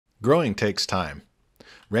Growing takes time.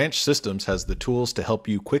 Ranch Systems has the tools to help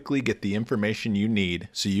you quickly get the information you need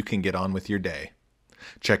so you can get on with your day.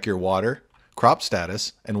 Check your water, crop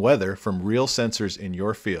status, and weather from real sensors in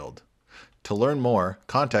your field. To learn more,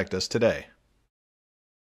 contact us today.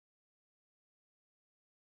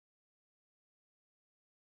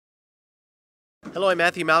 Hello, I'm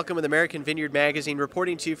Matthew Malcolm with American Vineyard Magazine,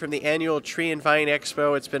 reporting to you from the annual Tree and Vine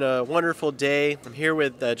Expo. It's been a wonderful day. I'm here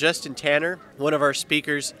with Justin Tanner, one of our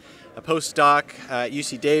speakers, a postdoc at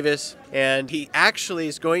UC Davis, and he actually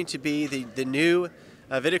is going to be the new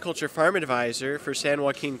Viticulture Farm Advisor for San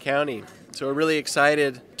Joaquin County. So we're really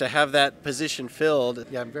excited to have that position filled.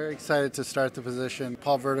 Yeah, I'm very excited to start the position.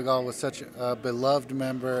 Paul Vertigal was such a beloved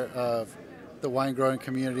member of the wine growing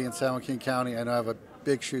community in San Joaquin County. I know I have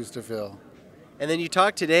big shoes to fill. And then you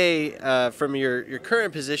talked today from your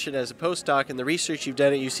current position as a postdoc and the research you've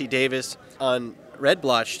done at UC Davis on red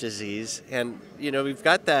blotch disease. And, you know, we've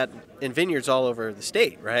got that in vineyards all over the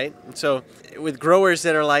state, right? And so with growers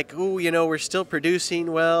that are like, ooh, you know, we're still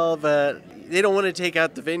producing well, but they don't want to take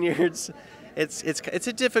out the vineyards, it's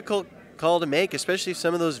a difficult call to make, especially if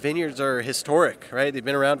some of those vineyards are historic, right? They've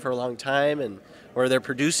been around for a long time, or they're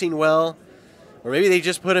producing well, or maybe they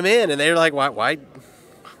just put them in and they're like, why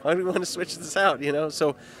do we want to switch this out, you know?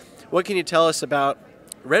 So what can you tell us about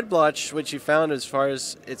red blotch, what you found as far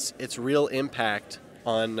as its real impact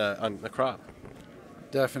on the crop?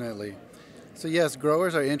 Definitely. So yes,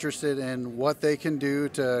 growers are interested in what they can do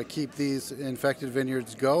to keep these infected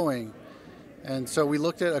vineyards going. And so we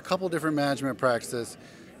looked at a couple different management practices,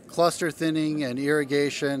 cluster thinning and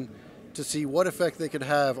irrigation, to see what effect they could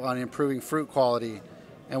have on improving fruit quality.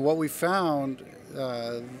 And what we found,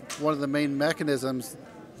 one of the main mechanisms,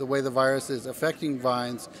 the way the virus is affecting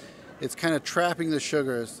vines, it's kind of trapping the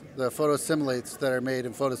sugars, the photoassimilates that are made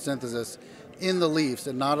in photosynthesis, in the leaves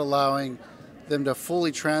and not allowing them to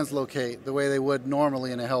fully translocate the way they would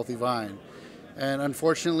normally in a healthy vine. And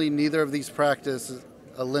unfortunately, neither of these practices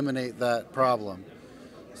eliminate that problem.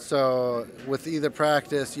 So with either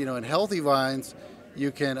practice, you know, in healthy vines, you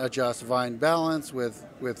can adjust vine balance with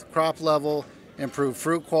crop level, improve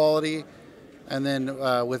fruit quality. And then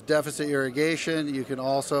with deficit irrigation, you can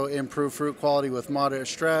also improve fruit quality with moderate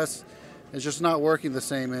stress. It's just not working the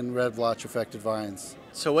same in red blotch affected vines.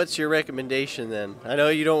 So what's your recommendation then? I know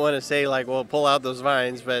you don't want to say like, well, pull out those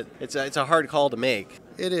vines, but it's a hard call to make.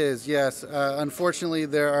 It is, yes. Unfortunately,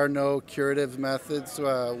 there are no curative methods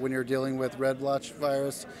when you're dealing with red blotch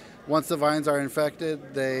virus. Once the vines are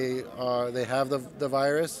infected, they have the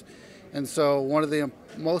virus. And so one of the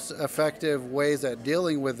most effective ways at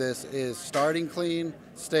dealing with this is starting clean,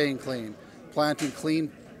 staying clean, planting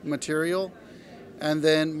clean material, and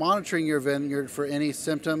then monitoring your vineyard for any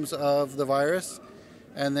symptoms of the virus,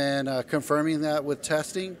 and then confirming that with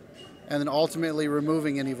testing, and then ultimately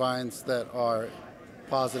removing any vines that are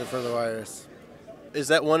positive for the virus. Is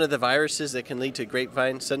that one of the viruses that can lead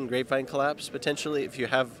to sudden grapevine collapse potentially if you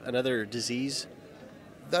have another disease?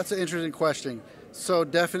 That's an interesting question. So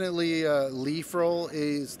definitely leaf roll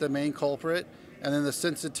is the main culprit, and then the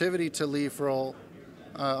sensitivity to leaf roll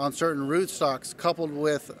on certain rootstocks coupled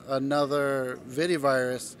with another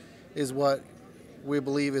vitivirus is what we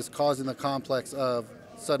believe is causing the complex of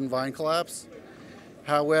sudden vine collapse.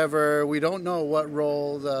 However, we don't know what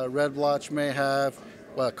role the red blotch may have,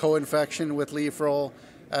 co-infection with leaf roll,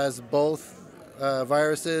 as both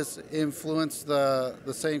viruses influence the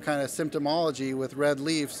same kind of symptomology with red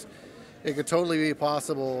leaves. It could totally be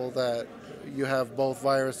possible that you have both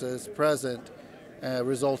viruses present,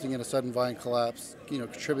 resulting in a sudden vine collapse, you know,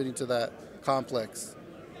 contributing to that complex.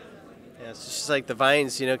 Yeah, it's just like the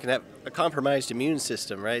vines, you know, can have a compromised immune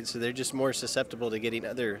system, right? So they're just more susceptible to getting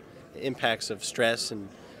other impacts of stress and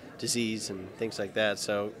disease and things like that.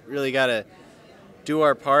 So really got to do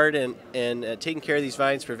our part, and taking care of these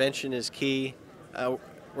vines, prevention is key.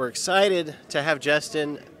 We're excited to have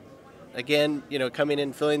Justin again, you know, coming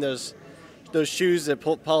in, filling those shoes that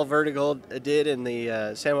Paul Vertigal did in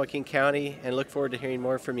the San Joaquin County, and look forward to hearing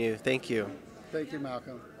more from you. Thank you. Thank you,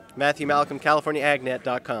 Malcolm. Matthew Malcolm,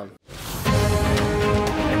 CaliforniaAgNet.com.